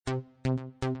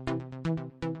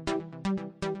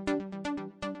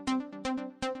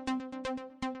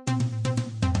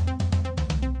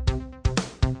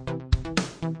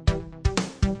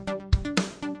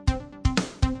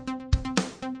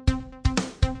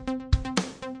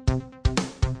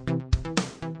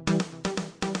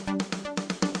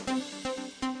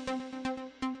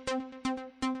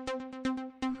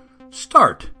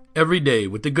Start every day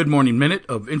with the Good Morning Minute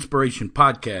of Inspiration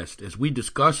podcast as we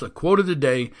discuss a quote of the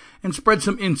day and spread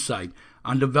some insight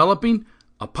on developing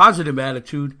a positive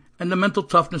attitude and the mental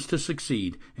toughness to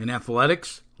succeed in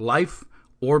athletics, life,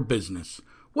 or business.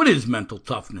 What is mental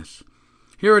toughness?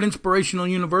 Here at Inspirational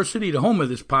University, the home of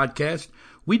this podcast,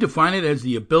 we define it as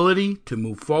the ability to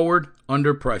move forward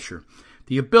under pressure.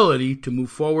 The ability to move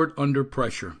forward under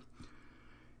pressure.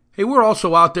 Hey, we're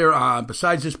also out there,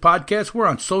 besides this podcast, we're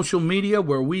on social media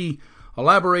where we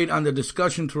elaborate on the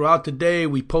discussion throughout the day.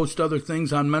 We post other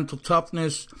things on mental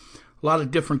toughness, a lot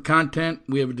of different content.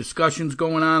 We have discussions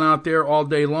going on out there all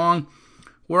day long.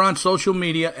 We're on social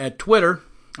media at Twitter.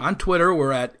 On Twitter,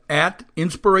 we're at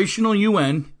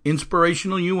InspirationalUN,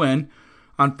 InspirationalUN.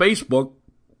 On Facebook,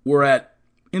 we're at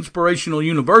Inspirational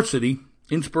University,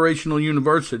 Inspirational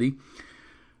University.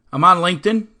 I'm on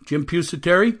LinkedIn, Jim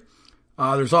Pusateri.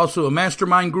 There's also a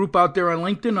mastermind group out there on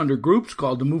LinkedIn under groups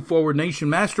called the Move Forward Nation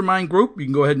Mastermind Group. You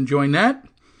can go ahead and join that.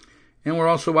 And we're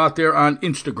also out there on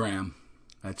Instagram.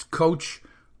 That's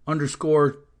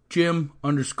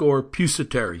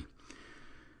Coach_Jim_Pusateri.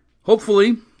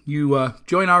 Hopefully, you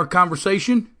join our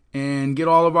conversation and get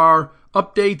all of our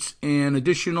updates and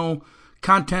additional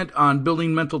content on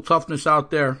building mental toughness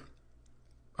out there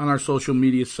on our social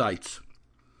media sites.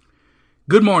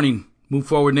 Good morning, Move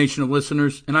Forward Nation of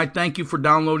listeners, and I thank you for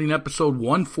downloading episode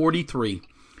 143.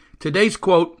 Today's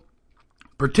quote,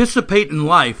 participate in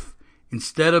life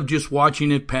instead of just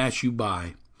watching it pass you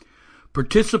by.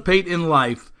 Participate in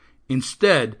life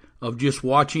instead of just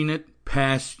watching it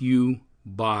pass you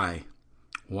by.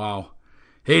 Wow.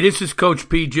 Hey, this is Coach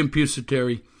P, Jim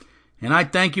Pusateri, and I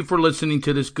thank you for listening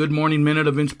to this Good Morning Minute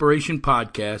of Inspiration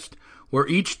podcast, where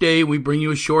each day we bring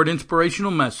you a short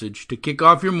inspirational message to kick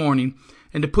off your morning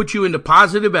and to put you into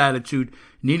positive attitude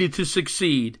needed to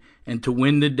succeed and to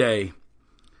win the day.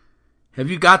 Have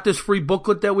you got this free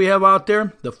booklet that we have out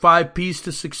there? The 5 P's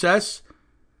to Success?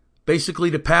 Basically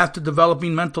the path to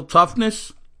developing mental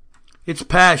toughness? It's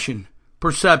passion,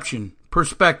 perception,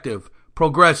 perspective,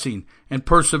 progressing, and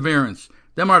perseverance.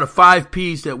 Them are the 5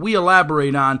 P's that we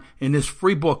elaborate on in this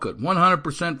free booklet,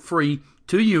 100% free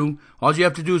to you. All you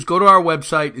have to do is go to our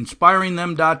website,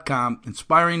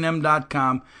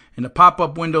 inspiringthem.com. In the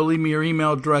pop-up window, leave me your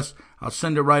email address. I'll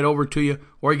send it right over to you.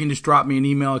 Or you can just drop me an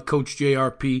email at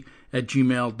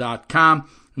coachjrp@gmail.com,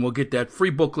 and we'll get that free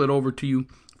booklet over to you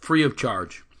free of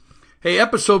charge. Hey,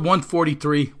 episode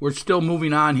 143, we're still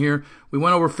moving on here. We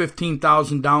went over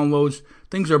 15,000 downloads.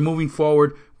 Things are moving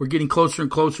forward. We're getting closer and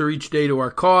closer each day to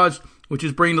our cause, which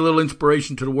is bringing a little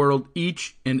inspiration to the world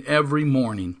each and every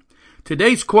morning.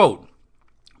 Today's quote,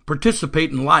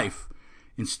 participate in life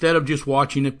instead of just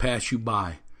watching it pass you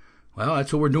by. Well,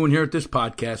 that's what we're doing here at this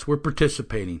podcast. We're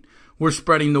participating. We're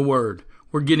spreading the word.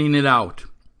 We're getting it out.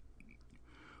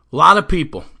 A lot of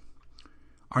people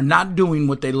are not doing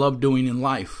what they love doing in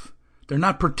life. They're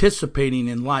not participating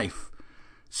in life.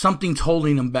 Something's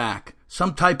holding them back.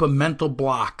 Some type of mental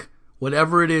block,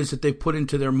 whatever it is that they put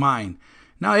into their mind.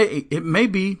 Now, it may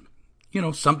be,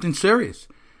 something serious.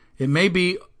 It may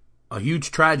be a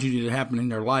huge tragedy that happened in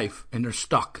their life, and they're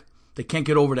stuck. They can't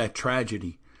get over that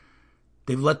tragedy.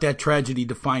 They've let that tragedy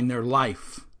define their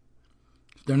life.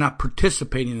 They're not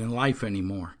participating in life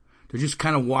anymore. They're just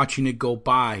kind of watching it go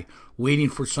by, waiting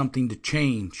for something to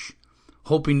change,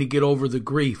 hoping to get over the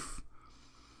grief.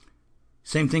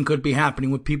 Same thing could be happening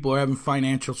with people who are having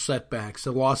financial setbacks,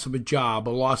 a loss of a job,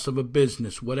 a loss of a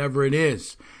business, whatever it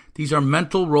is. These are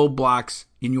mental roadblocks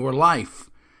in your life.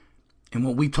 And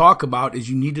what we talk about is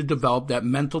you need to develop that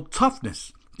mental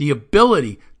toughness, the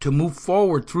ability to move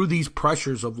forward through these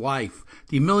pressures of life,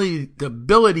 the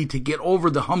ability to get over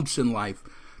the humps in life,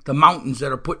 the mountains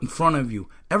that are put in front of you.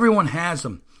 Everyone has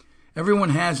them. Everyone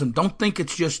has them. Don't think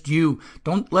it's just you.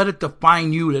 Don't let it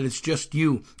define you that it's just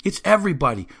you. It's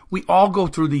everybody. We all go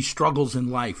through these struggles in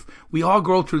life. We all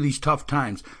go through these tough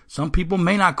times. Some people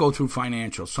may not go through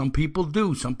financial. Some people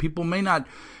do. Some people may not,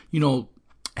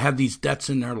 have these debts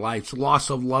in their lives, loss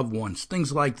of loved ones,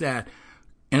 things like that.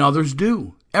 And others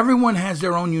do. Everyone has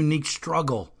their own unique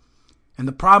struggle. And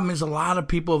the problem is a lot of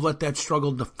people have let that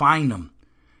struggle define them.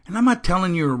 And I'm not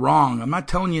telling you you're wrong. I'm not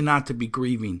telling you not to be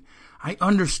grieving. I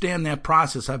understand that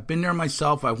process. I've been there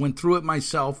myself. I went through it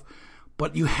myself.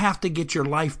 But you have to get your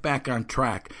life back on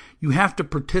track. You have to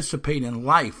participate in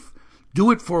life.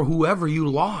 Do it for whoever you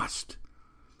lost.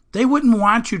 They wouldn't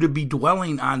want you to be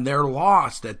dwelling on their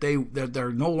loss, that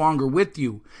they're no longer with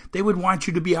you. They would want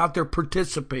you to be out there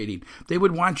participating. They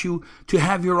would want you to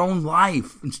have your own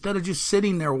life instead of just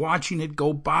sitting there watching it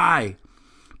go by.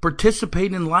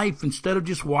 Participate in life instead of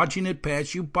just watching it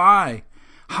pass you by.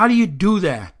 How do you do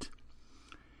that?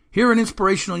 Here at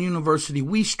Inspirational University,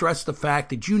 we stress the fact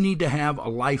that you need to have a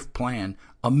life plan,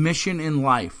 a mission in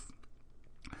life.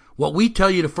 What we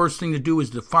tell you the first thing to do is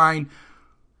define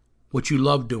what you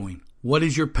love doing. What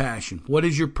is your passion? What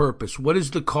is your purpose? What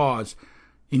is the cause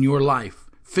in your life?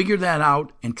 Figure that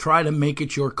out and try to make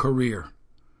it your career.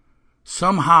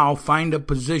 Somehow find a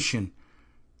position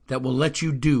that will let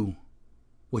you do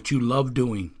what you love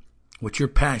doing, what your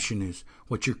passion is,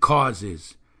 what your cause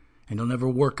is. And you'll never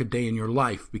work a day in your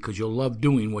life because you'll love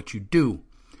doing what you do.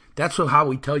 That's how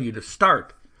we tell you to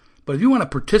start. But if you want to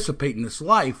participate in this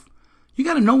life, you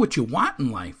got to know what you want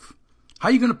in life. How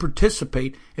are you going to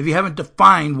participate if you haven't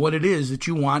defined what it is that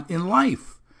you want in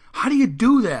life? How do you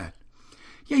do that?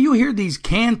 Yeah, you hear these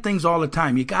canned things all the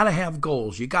time. You got to have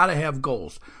goals. You got to have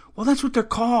goals. Well, that's what they're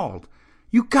called.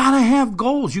 You got to have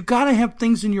goals. You got to have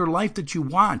things in your life that you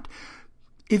want.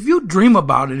 If you dream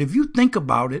about it, if you think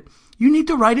about it, you need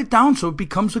to write it down so it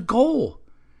becomes a goal.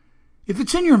 If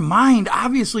it's in your mind,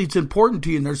 obviously it's important to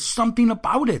you and there's something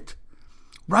about it.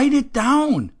 Write it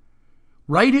down.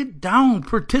 Write it down.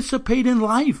 Participate in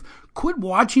life. Quit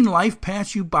watching life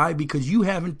pass you by because you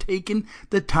haven't taken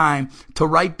the time to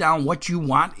write down what you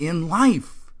want in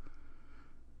life.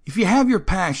 If you have your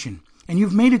passion and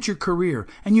you've made it your career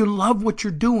and you love what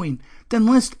you're doing, then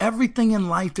list everything in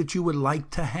life that you would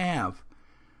like to have.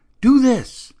 Do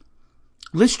this.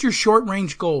 List your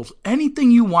short-range goals.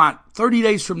 Anything you want 30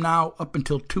 days from now up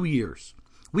until 2 years.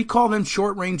 We call them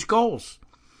short-range goals.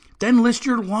 Then list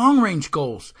your long-range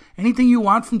goals. Anything you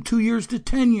want from 2 years to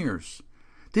 10 years.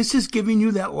 This is giving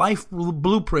you that life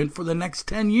blueprint for the next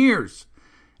 10 years.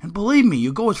 And believe me,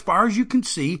 you go as far as you can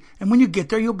see, and when you get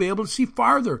there, you'll be able to see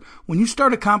farther. When you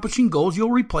start accomplishing goals,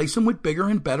 you'll replace them with bigger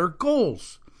and better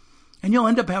goals. And you'll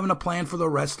end up having a plan for the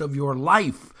rest of your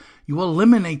life. You will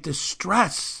eliminate the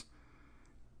stress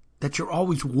that you're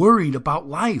always worried about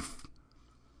life.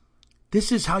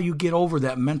 This is how you get over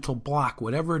that mental block,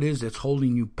 whatever it is that's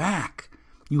holding you back.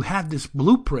 You have this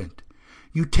blueprint.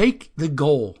 You take the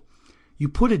goal. You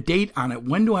put a date on it.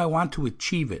 When do I want to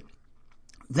achieve it?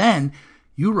 Then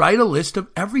you write a list of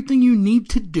everything you need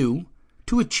to do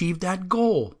to achieve that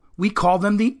goal. We call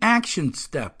them the action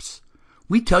steps.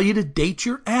 We tell you to date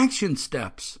your action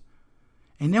steps.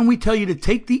 And then we tell you to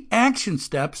take the action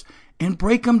steps and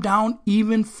break them down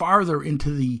even farther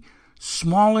into the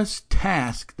smallest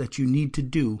task that you need to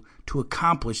do to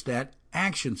accomplish that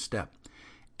action step.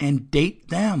 And date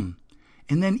them.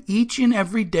 And then each and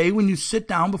every day when you sit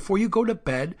down before you go to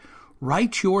bed,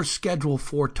 write your schedule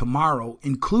for tomorrow,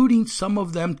 including some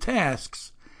of them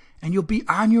tasks, and you'll be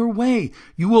on your way.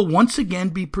 You will once again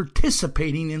be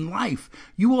participating in life.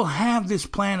 You will have this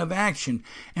plan of action.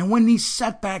 And when these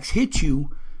setbacks hit you,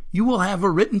 you will have a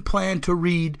written plan to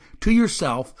read to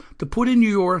yourself, to put into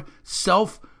your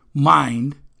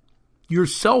self-mind, your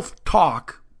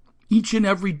self-talk each and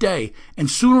every day. And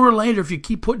sooner or later, if you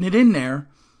keep putting it in there,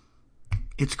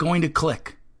 it's going to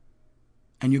click.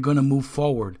 And you're going to move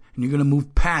forward. And you're going to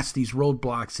move past these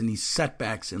roadblocks and these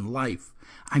setbacks in life.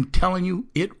 I'm telling you,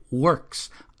 it works.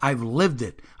 I've lived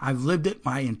it. I've lived it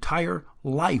my entire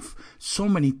life. So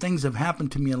many things have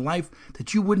happened to me in life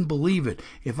that you wouldn't believe it.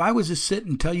 If I was to sit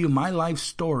and tell you my life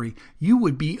story, you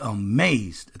would be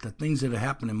amazed at the things that have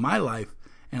happened in my life,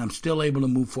 and I'm still able to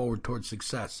move forward towards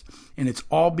success. And it's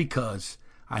all because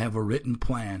I have a written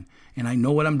plan, and I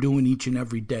know what I'm doing each and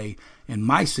every day, and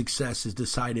my success is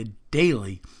decided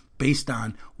daily based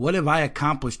on what have I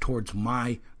accomplished towards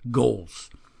my goals.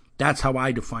 That's how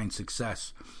I define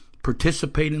success.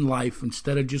 Participate in life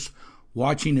instead of just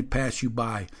watching it pass you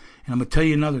by. And I'm going to tell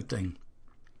you another thing.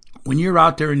 When you're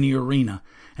out there in the arena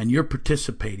and you're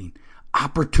participating,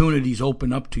 opportunities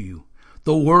open up to you.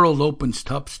 The world opens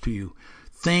up to you.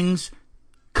 Things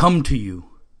come to you.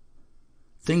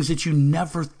 Things that you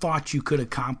never thought you could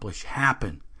accomplish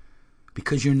happen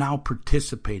because you're now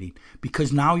participating,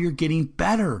 because now you're getting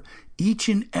better each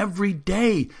and every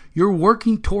day. You're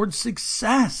working towards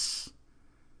success.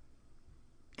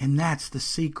 And that's the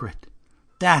secret.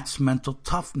 That's mental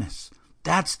toughness.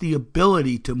 That's the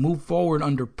ability to move forward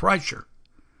under pressure.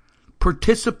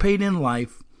 Participate in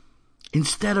life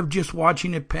instead of just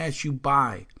watching it pass you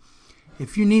by.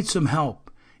 If you need some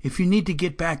help, if you need to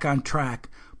get back on track,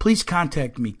 please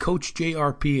contact me,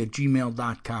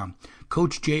 coachjrp@gmail.com,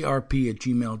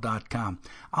 coachjrp@gmail.com.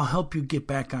 I'll help you get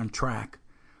back on track.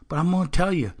 But I'm going to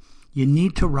tell you, you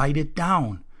need to write it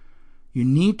down. You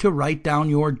need to write down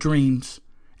your dreams.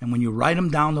 And when you write them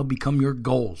down, they'll become your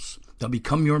goals. They'll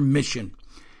become your mission.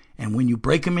 And when you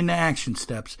break them into action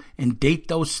steps and date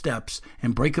those steps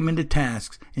and break them into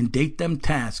tasks and date them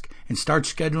tasks and start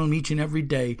scheduling them each and every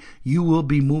day, you will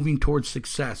be moving towards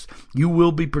success. You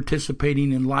will be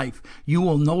participating in life. You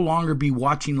will no longer be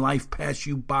watching life pass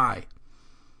you by.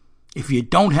 If you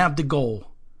don't have the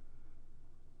goal,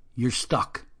 you're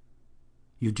stuck.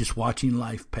 You're just watching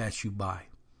life pass you by.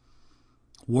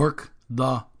 Work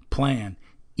the plan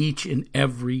each and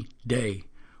every day.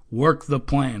 Work the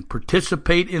plan.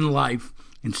 Participate in life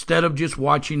instead of just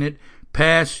watching it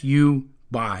pass you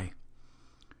by.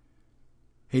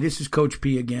 Hey, this is Coach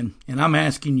P again, and I'm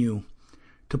asking you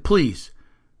to please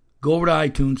go over to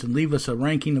iTunes and leave us a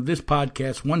ranking of this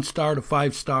podcast, 1 star to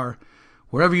 5 star.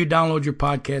 Wherever you download your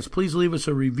podcast, please leave us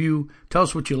a review. Tell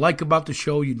us what you like about the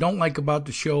show, you don't like about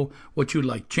the show, what you'd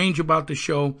like change about the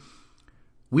show.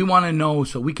 We want to know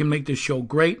so we can make this show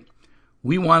great.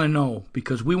 We want to know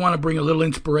because we want to bring a little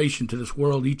inspiration to this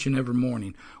world each and every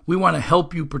morning. We want to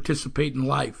help you participate in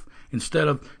life instead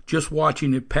of just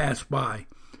watching it pass by.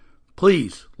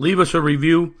 Please leave us a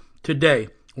review today,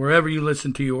 wherever you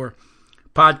listen to your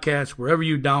podcast, wherever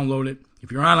you download it.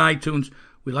 If you're on iTunes,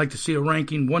 we'd like to see a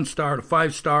ranking, 1 star to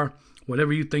 5 star,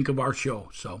 whatever you think of our show.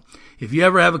 So if you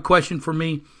ever have a question for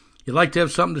me, you'd like to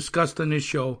have something discussed on this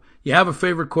show, you have a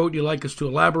favorite quote you'd like us to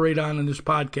elaborate on in this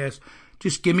podcast,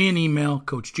 just give me an email,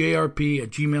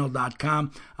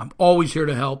 coachjrp@gmail.com. I'm always here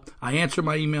to help. I answer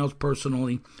my emails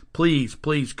personally. Please,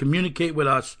 please communicate with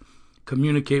us.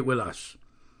 Communicate with us.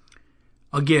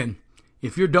 Again,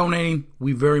 if you're donating,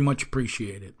 we very much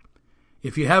appreciate it.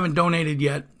 If you haven't donated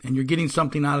yet and you're getting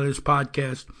something out of this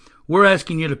podcast, we're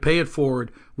asking you to pay it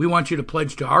forward. We want you to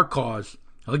pledge to our cause.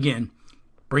 Again,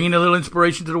 bringing a little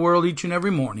inspiration to the world each and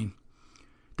every morning.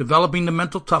 Developing the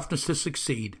mental toughness to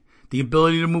succeed. The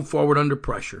ability to move forward under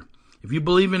pressure. If you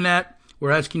believe in that,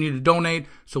 we're asking you to donate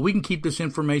so we can keep this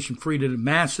information free to the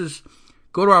masses.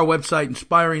 Go to our website,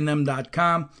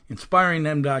 inspiringthem.com,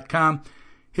 inspiringthem.com.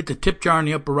 Hit the tip jar in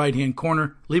the upper right-hand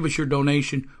corner. Leave us your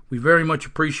donation. We very much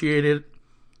appreciate it.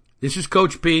 This is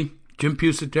Coach P, Jim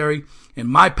Pusateri, and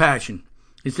my passion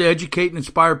is to educate and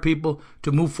inspire people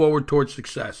to move forward towards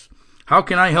success. How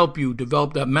can I help you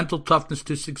develop that mental toughness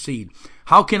to succeed?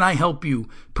 How can I help you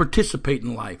participate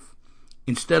in life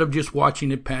instead of just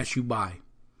watching it pass you by?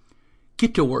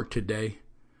 Get to work today.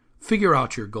 Figure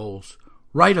out your goals.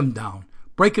 Write them down.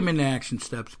 Break them into action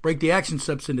steps. Break the action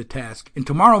steps into tasks. And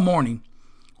tomorrow morning,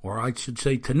 or I should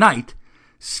say tonight,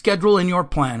 schedule in your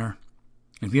planner.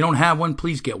 If you don't have one,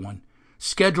 please get one.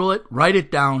 Schedule it. Write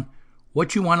it down.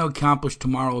 What you want to accomplish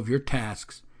tomorrow of your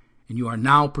tasks. And you are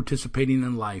now participating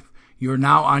in life. You're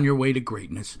now on your way to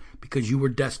greatness because you were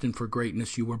destined for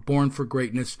greatness. You were born for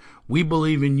greatness. We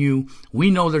believe in you.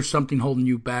 We know there's something holding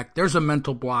you back. There's a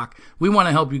mental block. We want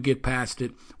to help you get past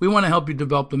it. We want to help you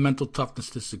develop the mental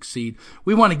toughness to succeed.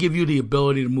 We want to give you the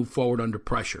ability to move forward under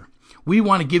pressure. We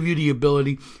want to give you the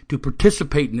ability to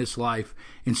participate in this life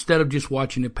instead of just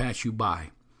watching it pass you by.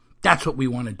 That's what we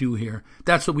want to do here.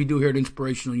 That's what we do here at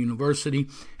Inspirational University.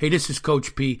 Hey, this is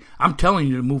Coach P. I'm telling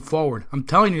you to move forward. I'm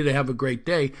telling you to have a great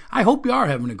day. I hope you are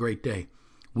having a great day.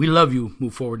 We love you,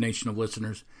 Move Forward Nation of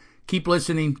listeners. Keep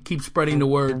listening. Keep spreading the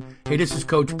word. Hey, this is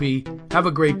Coach P. Have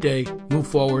a great day. Move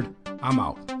forward. I'm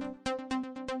out.